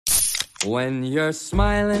When you're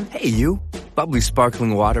smiling. Hey, you. Bubbly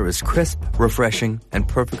sparkling water is crisp, refreshing, and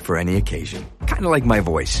perfect for any occasion. Kind of like my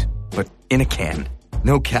voice, but in a can.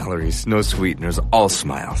 No calories, no sweeteners, all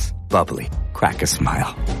smiles. Bubbly. Crack a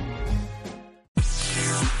smile.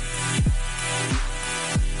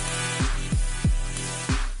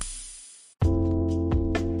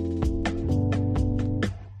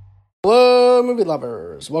 Hello, movie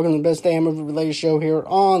lovers. Welcome to the best damn movie-related show here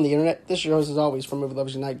on the internet. This is your host, as always, from Movie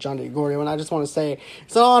Lovers Unite, John DeGorio, and I just want to say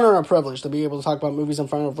it's an honor and a privilege to be able to talk about movies in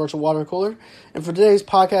front of a virtual water cooler. And for today's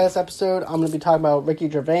podcast episode, I'm going to be talking about Ricky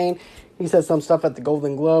Gervais. He said some stuff at the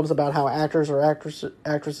Golden Globes about how actors or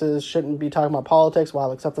actresses shouldn't be talking about politics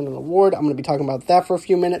while accepting an award. I'm going to be talking about that for a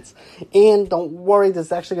few minutes. And don't worry, this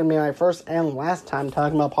is actually going to be my first and last time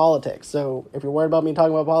talking about politics. So if you're worried about me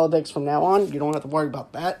talking about politics from now on, you don't have to worry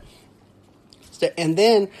about that. And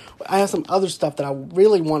then I have some other stuff that I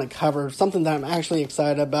really want to cover, something that I'm actually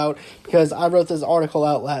excited about, because I wrote this article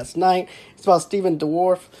out last night. It's about Stephen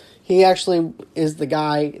Dorff. He actually is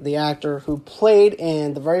the actor who played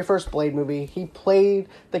in the very first Blade movie. He played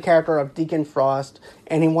the character of Deacon Frost,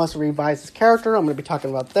 and he wants to revise his character. I'm going to be talking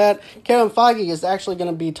about that. Kevin Feige is actually going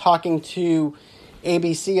to be talking to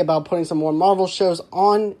ABC about putting some more Marvel shows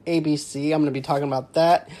on ABC. I'm going to be talking about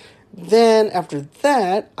that. Then, after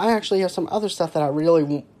that, I actually have some other stuff that I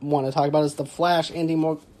really want to talk about. Is The Flash. Andy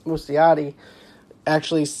Muschietti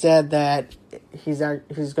actually said that he's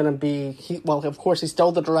going to be... of course, he's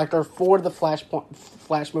still the director for the Flash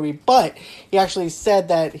movie, but he actually said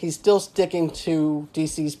that he's still sticking to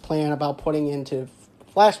DC's plan about putting into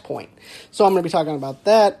Flashpoint. So I'm going to be talking about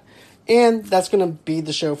that, and that's going to be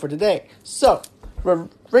the show for today. So, for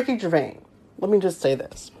Ricky Gervais, let me just say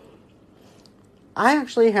this. I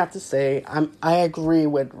actually have to say I agree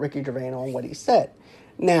with Ricky Gervais on what he said.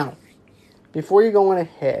 Now, before you go on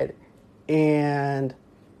ahead and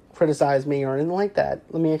criticize me or anything like that,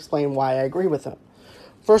 let me explain why I agree with him.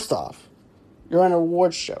 First off, you're on an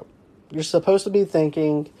awards show. You're supposed to be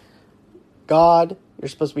thanking God, you're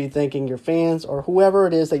supposed to be thanking your fans, or whoever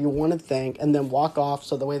it is that you want to thank, and then walk off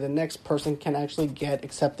so the way the next person can actually get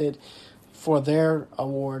accepted for their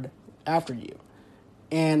award after you.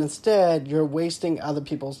 And instead, you're wasting other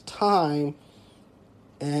people's time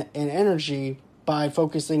and energy by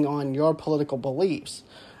focusing on your political beliefs.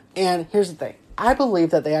 And here's the thing. I believe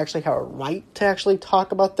that they actually have a right to actually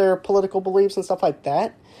talk about their political beliefs and stuff like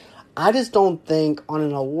that. I just don't think on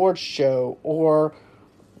an awards show or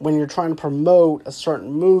when you're trying to promote a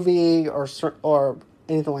certain movie or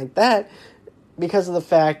anything like that, because of the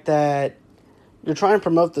fact that you're trying to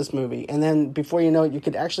promote this movie, and then before you know it, you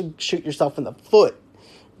could actually shoot yourself in the foot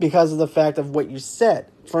because of the fact of what you said.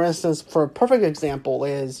 For instance, for a perfect example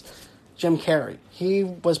is Jim Carrey. He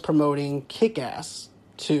was promoting Kick-Ass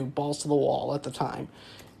to Balls to the Wall at the time,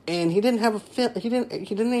 and he didn't have he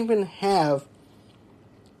didn't even have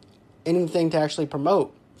anything to actually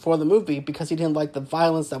promote for the movie because he didn't like the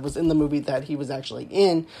violence that was in the movie that he was actually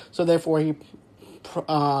in. So therefore, he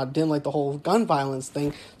didn't like the whole gun violence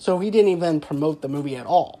thing. So he didn't even promote the movie at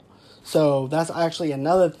all. So that's actually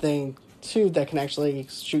another thing too that can actually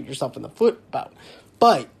shoot yourself in the foot about.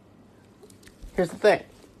 But here's the thing.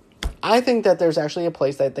 I think that there's actually a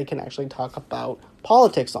place that they can actually talk about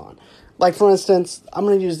politics on. Like, for instance, I'm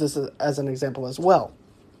going to use this as an example as well.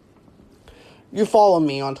 You follow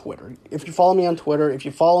me on Twitter. If you follow me on Twitter, if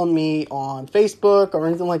you follow me on Facebook or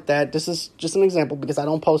anything like that, this is just an example because I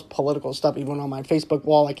don't post political stuff even on my Facebook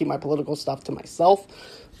wall. I keep my political stuff to myself.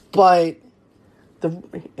 But,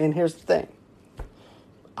 and here's the thing.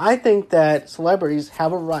 I think that celebrities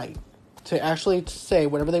have a right to actually say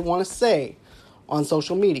whatever they want to say on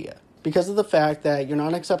social media because of the fact that you're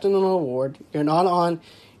not accepting an award, you're not on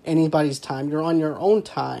anybody's time, you're on your own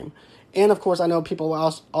time. And, of course, I know people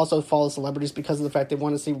also follow celebrities because of the fact they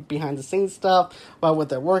want to see behind-the-scenes stuff about what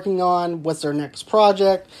they're working on, what's their next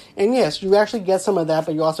project. And, yes, you actually get some of that,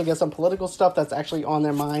 but you also get some political stuff that's actually on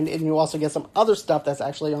their mind, and you also get some other stuff that's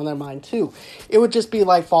actually on their mind, too. It would just be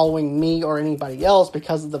like following me or anybody else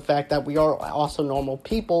because of the fact that we are also normal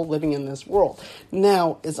people living in this world.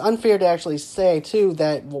 Now, it's unfair to actually say, too,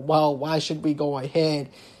 that, well, why should we go ahead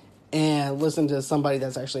and listen to somebody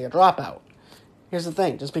that's actually a dropout? Here's the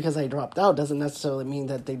thing, just because they dropped out doesn't necessarily mean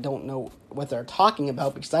that they don't know what they're talking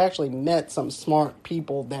about, because I actually met some smart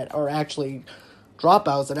people that are actually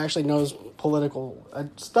dropouts that actually knows political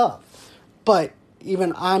stuff. But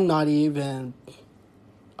even I'm not even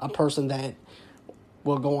a person that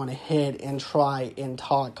will go on ahead and try and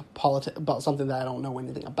talk about something that I don't know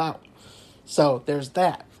anything about. So there's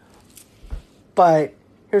that. But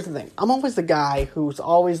here's the thing, I'm always the guy who's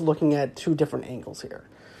always looking at two different angles here.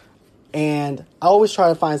 And I always try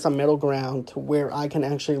to find some middle ground to where I can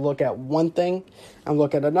actually look at one thing and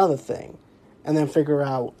look at another thing. And then figure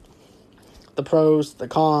out the pros, the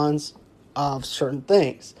cons of certain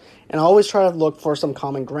things. And I always try to look for some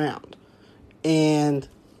common ground. And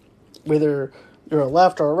whether you're a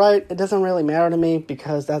left or a right, it doesn't really matter to me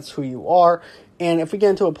because that's who you are. And if we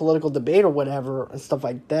get into a political debate or whatever and stuff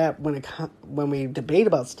like that, when we debate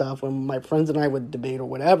about stuff, when my friends and I would debate or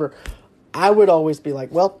whatever, I would always be like,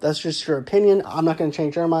 well, that's just your opinion. I'm not going to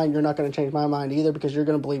change your mind. You're not going to change my mind either because you're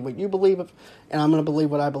going to believe what you believe, and I'm going to believe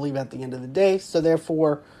what I believe at the end of the day. So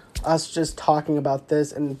therefore, us just talking about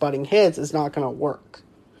this and butting heads is not going to work.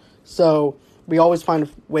 So we always find a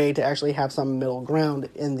way to actually have some middle ground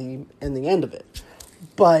in the end of it.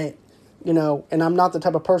 But, you know, and I'm not the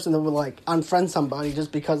type of person that would like unfriend somebody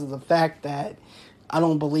just because of the fact that I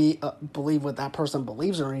don't believe what that person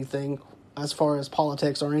believes or anything as far as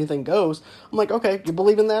politics or anything goes. I'm like, okay, you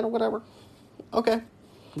believe in that or whatever? Okay.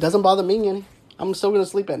 It doesn't bother me any. I'm still going to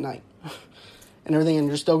sleep at night and everything, and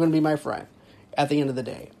you're still going to be my friend at the end of the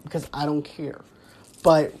day because I don't care.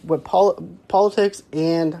 But with politics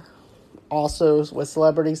and also with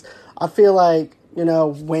celebrities, I feel like, you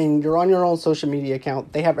know, when you're on your own social media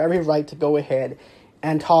account, they have every right to go ahead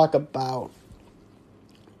and talk about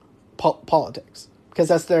politics because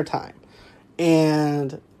that's their time.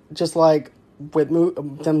 And just like with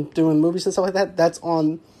them doing movies and stuff like that, that's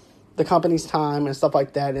on the company's time and stuff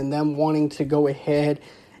like that, and them wanting to go ahead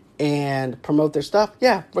and promote their stuff.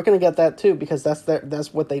 Yeah, we're going to get that too because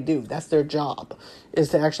that's what they do. That's their job, is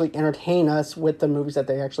to actually entertain us with the movies that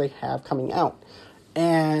they actually have coming out.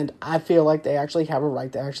 And I feel like they actually have a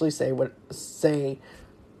right to actually say what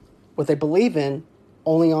they believe in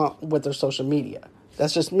only on with their social media.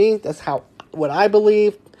 That's just me. That's what I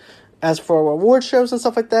believe. As for award shows and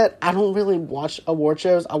stuff like that, I don't really watch award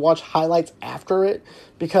shows. I watch highlights after it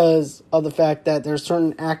because of the fact that there's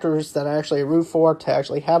certain actors that I actually root for to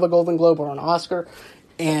actually have a Golden Globe or an Oscar,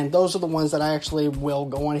 and those are the ones that I actually will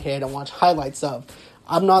go ahead and watch highlights of.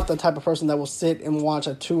 I'm not the type of person that will sit and watch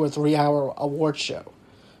a 2 or 3 hour award show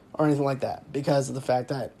or anything like that because of the fact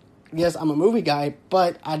that, yes, I'm a movie guy,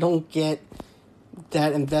 but I don't get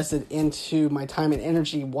that invested into my time and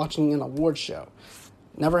energy watching an award show.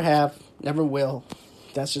 Never have, never will.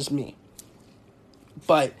 That's just me.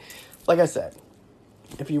 But, like I said,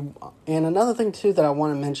 and another thing too that I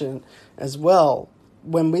want to mention as well,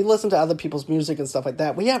 when we listen to other people's music and stuff like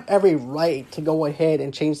that, we have every right to go ahead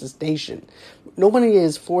and change the station. Nobody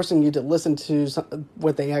is forcing you to listen to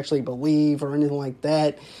what they actually believe or anything like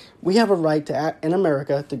that. We have a right to, in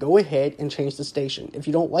America, to go ahead and change the station. If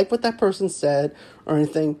you don't like what that person said or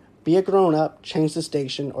anything, be a grown-up, change the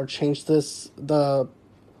station, or change the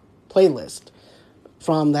playlist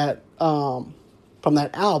from that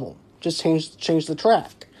album. Just change the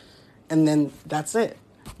track, and then that's it.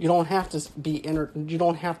 You don't have to you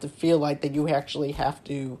don't have to feel like that you actually have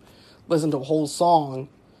to listen to a whole song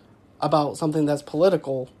about something that's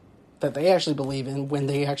political that they actually believe in when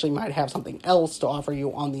they actually might have something else to offer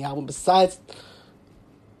you on the album besides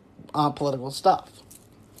political stuff.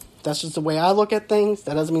 That's just the way I look at things.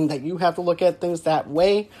 That doesn't mean that you have to look at things that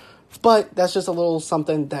way. But that's just a little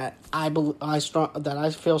something that I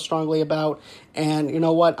feel strongly about. And you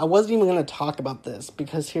know what? I wasn't even going to talk about this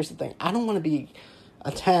because here's the thing. I don't want to be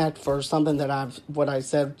attacked for something that what I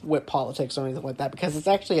said with politics or anything like that because it's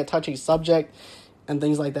actually a touchy subject and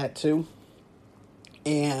things like that too.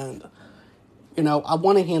 And, you know, I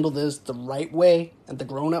want to handle this the right way and the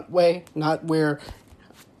grown-up way, not where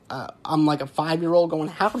I'm like a 5-year-old going,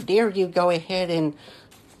 how dare you go ahead and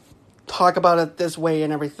talk about it this way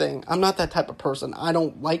and everything. I'm not that type of person. I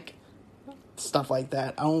don't like stuff like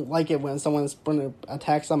that. I don't like it when someone's going to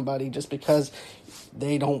attack somebody just because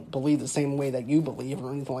they don't believe the same way that you believe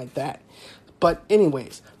or anything like that. But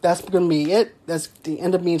anyways, that's going to be it. That's the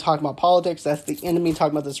end of me talking about politics. That's the end of me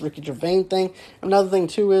talking about this Ricky Gervais thing. Another thing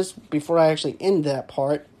too is, before I actually end that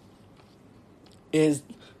part, is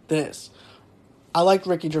this. I liked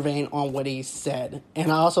Ricky Gervais on what he said,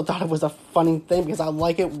 and I also thought it was a funny thing because I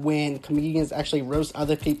like it when comedians actually roast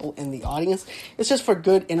other people in the audience. It's just for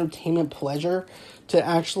good entertainment pleasure to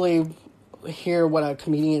actually hear what a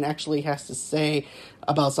comedian actually has to say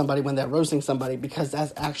about somebody when they're roasting somebody, because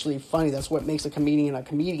that's actually funny. That's what makes a comedian,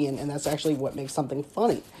 and that's actually what makes something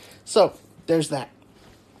funny. So, there's that.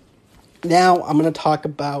 Now, I'm going to talk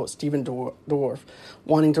about Stephen Dorff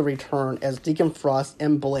wanting to return as Deacon Frost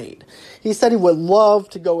in Blade. He said he would love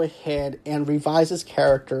to go ahead and revise his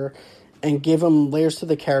character and give him layers to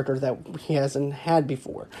the character that he hasn't had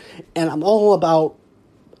before. And I'm all about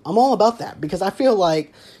that because I feel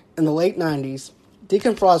like in the late 90s,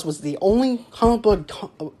 Deacon Frost was the only comic book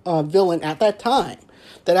villain at that time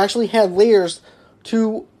that actually had layers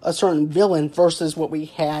to a certain villain versus what we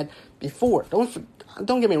had before.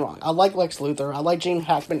 Don't get me wrong. I like Lex Luthor. I like Gene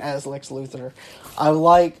Hackman as Lex Luthor. I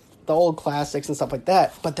like the old classics and stuff like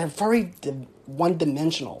that. But they're very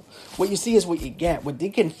one-dimensional. What you see is what you get. With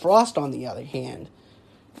Deacon Frost, on the other hand,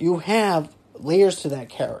 you have layers to that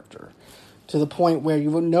character, to the point where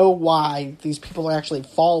you would know why these people are actually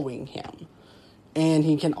following him. And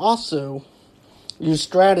he can also use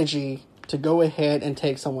strategy to go ahead and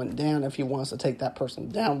take someone down if he wants to take that person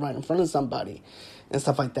down right in front of somebody and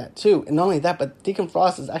stuff like that too. And not only that, but Deacon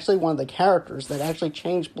Frost is actually one of the characters that actually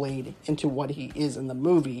changed Blade into what he is in the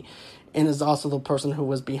movie, and is also the person who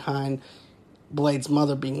was behind Blade's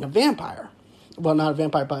mother being a vampire. Well, not a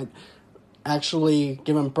vampire, but actually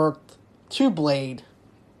giving birth to Blade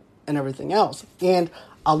and everything else. And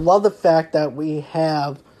I love the fact that we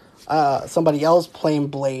have somebody else playing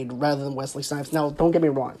Blade rather than Wesley Snipes. Now, don't get me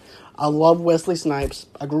wrong. I love Wesley Snipes.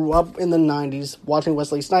 I grew up in the 90s watching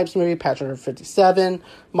Wesley Snipes movie, Passenger 57,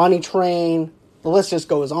 Money Train. The list just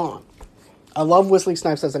goes on. I love Wesley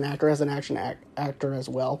Snipes as an actor, as an action actor as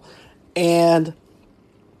well. And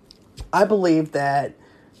I believe that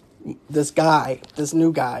this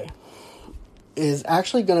new guy, is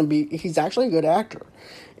actually going to be, he's actually a good actor.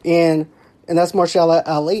 And that's Mahershala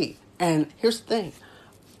Ali. And here's the thing.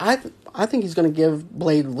 I think he's going to give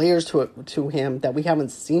Blade layers to him that we haven't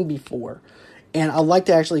seen before. And I'd like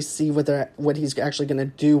to actually see what he's actually going to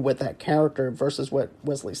do with that character versus what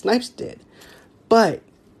Wesley Snipes did. But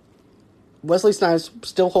Wesley Snipes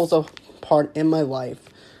still holds a part in my life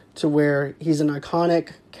to where he's an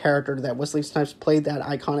iconic character, that Wesley Snipes played that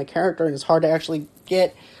iconic character, and it's hard to actually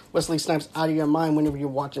get Wesley Snipes out of your mind whenever you're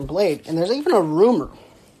watching Blade. And there's even a rumor.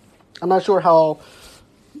 I'm not sure how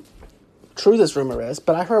true this rumor is,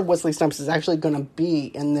 but I heard Wesley Snipes is actually going to be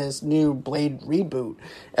in this new Blade reboot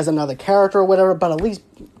as another character or whatever, but at least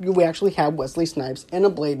you actually have Wesley Snipes in a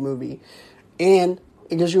Blade movie, and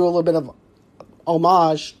it gives you a little bit of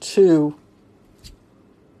homage to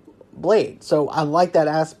Blade. So I like that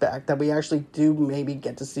aspect, that we actually do maybe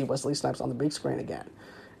get to see Wesley Snipes on the big screen again.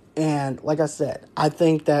 And like I said, I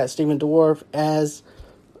think that Stephen Dorff as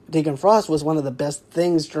Deacon Frost was one of the best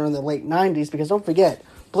things during the late 90s, because don't forget,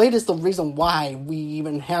 Blade is the reason why we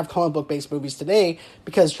even have comic book-based movies today,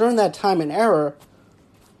 because during that time and era,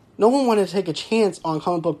 no one wanted to take a chance on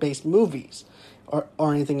comic book-based movies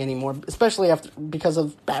or anything anymore, especially because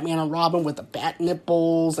of Batman and Robin with the bat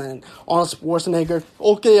nipples and Arnold Schwarzenegger.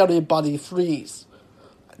 Okay, everybody, freeze.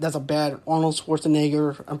 That's a bad Arnold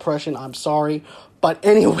Schwarzenegger impression, I'm sorry. But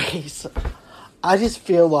anyways, I just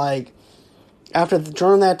feel like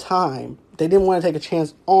during that time, they didn't want to take a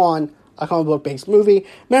chance on a comic book based movie.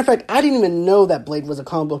 Matter of fact, I didn't even know that Blade was a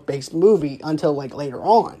comic book based movie until like later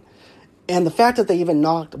on. And the fact that they even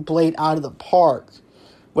knocked Blade out of the park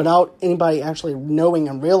without anybody actually knowing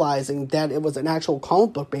and realizing that it was an actual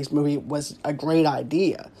comic book based movie was a great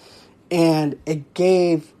idea. And it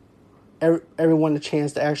gave everyone a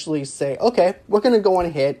chance to actually say, okay, we're going to go on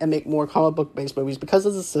ahead and make more comic book based movies because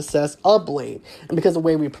of the success of Blade, and because of the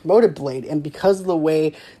way we promoted Blade, and because of the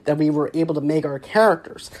way that we were able to make our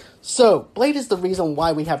characters. So Blade is the reason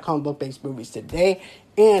why we have comic book based movies today,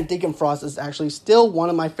 and Deacon Frost is actually still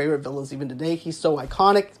one of my favorite villains even today. He's so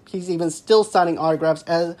iconic. He's even still signing autographs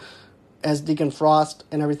as Deacon Frost,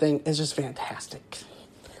 and everything is just fantastic.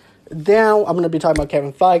 Now I'm going to be talking about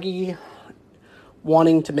Kevin Feige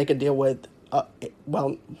wanting to make a deal with,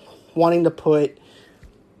 wanting to put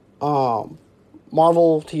Marvel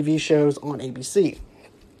TV shows on ABC.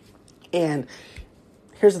 And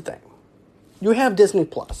here's the thing. You have Disney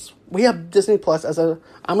Plus. We have Disney Plus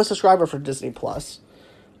I'm a subscriber for Disney Plus.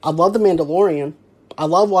 I love The Mandalorian. I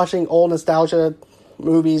love watching old nostalgia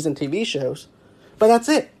movies and TV shows. But that's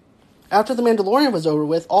it. After The Mandalorian was over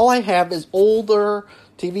with, all I have is older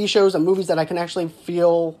TV shows and movies that I can actually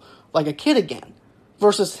feel like a kid again,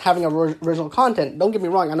 versus having original content. Don't get me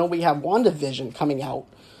wrong, I know we have WandaVision coming out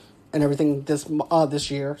and everything this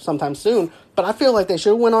year, sometime soon, but I feel like they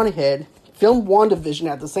should have went on ahead, filmed WandaVision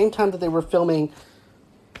at the same time that they were filming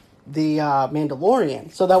the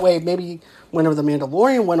Mandalorian, so that way maybe whenever the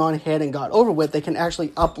Mandalorian went on ahead and got over with, they can actually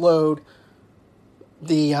upload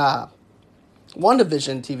the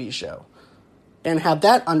WandaVision TV show and have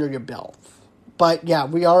that under your belt. But yeah,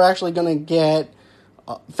 we are actually going to get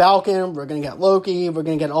Falcon, we're going to get Loki, we're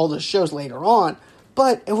going to get all the shows later on,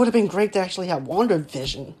 but it would have been great to actually have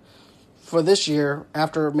WandaVision for this year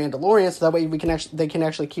after Mandalorian, so that way they can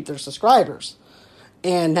actually keep their subscribers.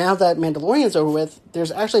 And now that Mandalorian's over with,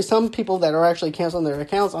 there's actually some people that are actually canceling their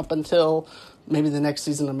accounts up until maybe the next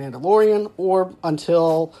season of Mandalorian, or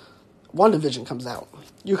until WandaVision comes out.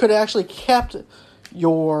 You could have actually kept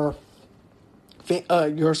your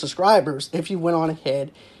subscribers if you went on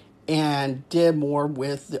ahead and did more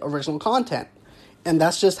with the original content. And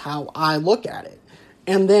that's just how I look at it.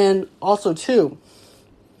 And then also, too,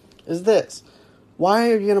 is this.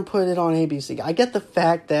 Why are you going to put it on ABC? I get the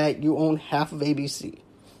fact that you own half of ABC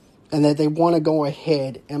and that they want to go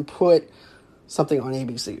ahead and put something on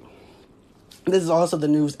ABC. This is also the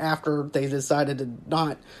news after they decided to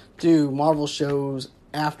not do Marvel shows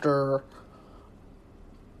after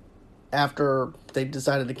they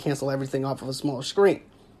decided to cancel everything off of a smaller screen.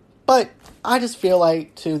 But I just feel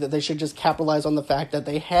like, too, that they should just capitalize on the fact that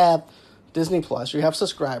they have Disney Plus, you have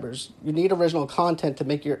subscribers, you need original content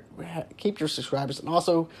to keep your subscribers, and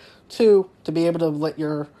also, two, to be able to let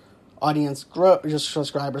your audience grow, your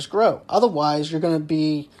subscribers grow. Otherwise, you're going to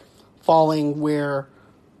be falling where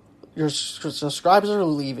your subscribers are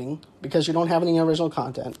leaving because you don't have any original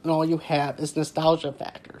content, and all you have is nostalgia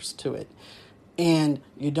factors to it. And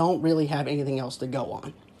you don't really have anything else to go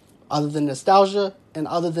on other than nostalgia and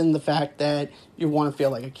other than the fact that you want to feel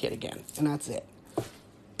like a kid again. And that's it.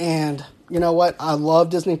 And you know what? I love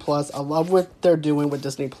Disney Plus. I love what they're doing with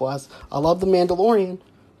Disney Plus. I love The Mandalorian.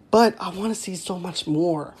 But I want to see so much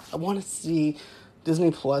more. I want to see Disney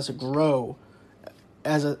Plus grow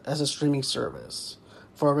as a streaming service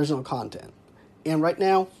for original content. And right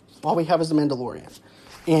now, all we have is The Mandalorian.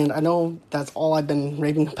 And I know that's all I've been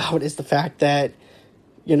raving about is the fact that,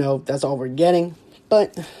 that's all we're getting.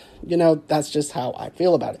 But, that's just how I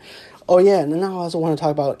feel about it. Oh, yeah, and then I also want to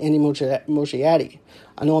talk about Andy Muschietti.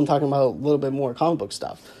 I know I'm talking about a little bit more comic book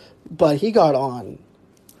stuff. But he got on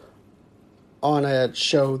a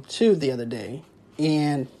show, too, the other day.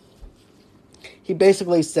 And he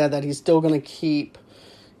basically said that he's still going to keep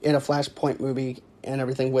it a Flashpoint movie and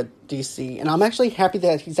everything with DC. And I'm actually happy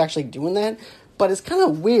that he's actually doing that. But it's kind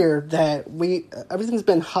of weird that everything's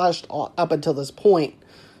been hushed up until this point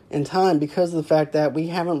in time because of the fact that we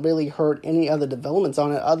haven't really heard any other developments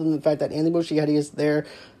on it other than the fact that Andy Muschietti is there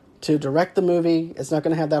to direct the movie. It's not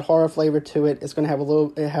going to have that horror flavor to it. It's going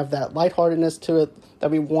to have that lightheartedness to it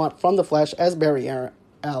that we want from The Flash as Barry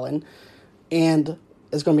Allen. And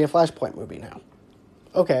it's going to be a Flashpoint movie now.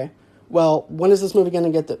 Okay. Well, when is this movie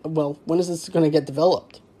going to when is this going to get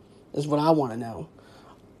developed? Is what I want to know.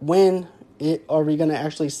 When are we going to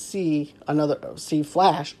actually see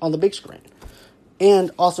Flash on the big screen?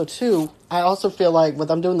 And also, too, I also feel like with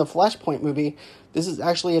them doing the Flashpoint movie, this is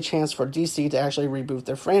actually a chance for DC to actually reboot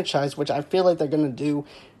their franchise, which I feel like they're going to do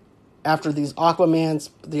after the Aquaman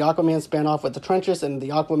spinoff with the Trenches and the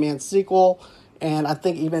Aquaman sequel. And I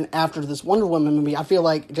think even after this Wonder Woman movie, I feel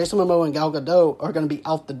like Jason Momoa and Gal Gadot are going to be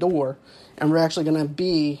out the door. And we're actually going to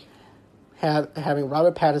be having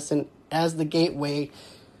Robert Pattinson as the gateway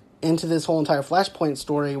into this whole entire Flashpoint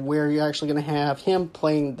story where you're actually going to have him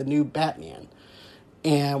playing the new Batman.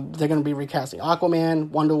 And they're going to be recasting Aquaman,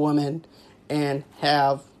 Wonder Woman, and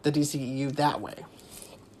have the DCEU that way.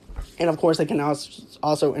 And of course, they can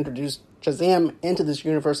also introduce Shazam into this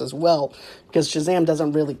universe as well, because Shazam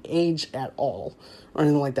doesn't really age at all, or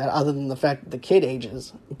anything like that, other than the fact that the kid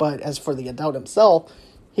ages. But as for the adult himself,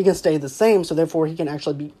 he can stay the same, so therefore he can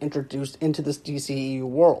actually be introduced into this DCEU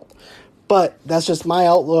world. But that's just my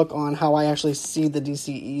outlook on how I actually see the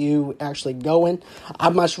DCEU actually going.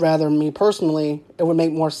 I'd much rather, me personally, it would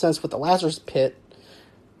make more sense with the Lazarus Pit,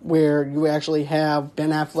 where you actually have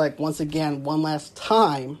Ben Affleck once again, one last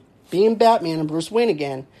time, being Batman and Bruce Wayne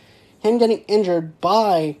again, him getting injured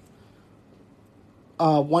by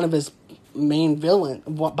one of his main villain,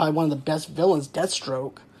 by one of the best villains,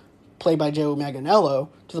 Deathstroke, played by Joe Manganiello,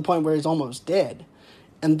 to the point where he's almost dead.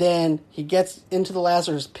 And then he gets into the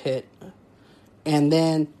Lazarus Pit, and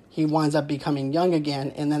then he winds up becoming young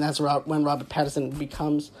again, and then that's when Robert Pattinson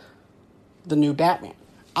becomes the new Batman.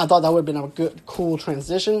 I thought that would have been a good, cool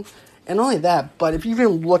transition. And not only that, but if you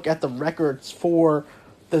even look at the records for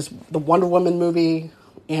the Wonder Woman movie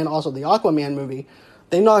and also the Aquaman movie,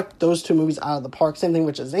 they knocked those two movies out of the park. Same thing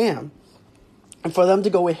with Shazam. And for them to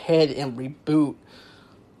go ahead and reboot,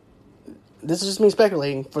 this is just me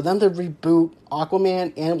speculating, for them to reboot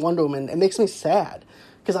Aquaman and Wonder Woman, it makes me sad.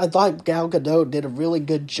 Because I thought Gal Gadot did a really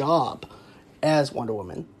good job as Wonder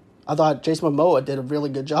Woman. I thought Jason Momoa did a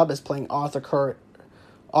really good job as playing Arthur, playing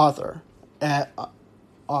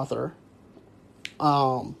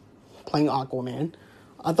Aquaman.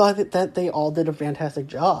 I thought that they all did a fantastic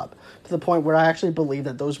job, to the point where I actually believe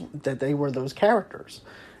that they were those characters.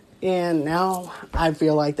 And now I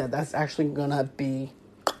feel like that's actually gonna be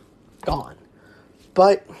gone.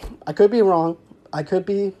 But I could be wrong. I could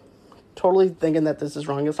be totally thinking that this is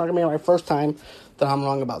wrong. It's not going to be my first time that I'm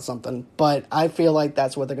wrong about something. But I feel like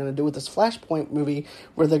that's what they're going to do with this Flashpoint movie,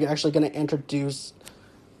 where they're actually going to introduce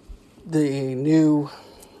the new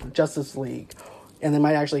Justice League. And they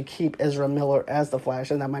might actually keep Ezra Miller as the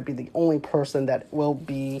Flash, and that might be the only person that will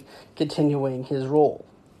be continuing his role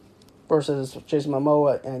versus Jason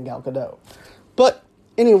Momoa and Gal Gadot. But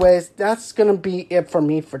anyways, that's going to be it for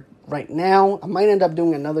me for right now. I might end up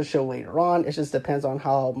doing another show later on. It just depends on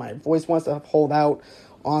how my voice wants to hold out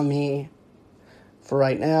on me for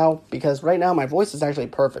right now, because right now my voice is actually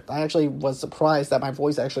perfect. I actually was surprised that my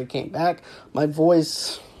voice actually came back. My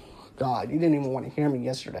voice, God, you didn't even want to hear me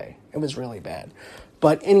yesterday. It was really bad.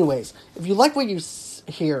 But anyways, if you like what you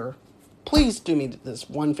hear, please do me this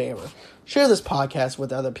one favor. Share this podcast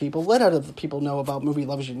with other people. Let other people know about Movie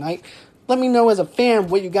Lovers Unite. Let me know as a fan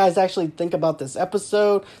what you guys actually think about this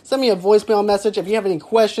episode. Send me a voicemail message. If you have any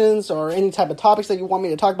questions or any type of topics that you want me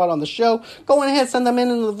to talk about on the show, go ahead, send them in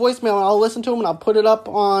the voicemail, and I'll listen to them, and I'll put it up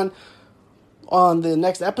on the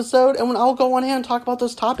next episode, and I'll go on ahead and talk about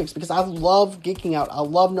those topics, because I love geeking out. I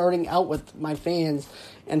love nerding out with my fans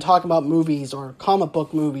and talking about movies or comic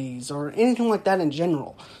book movies or anything like that in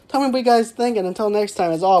general. Tell me what you guys think, and until next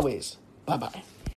time, as always, bye-bye.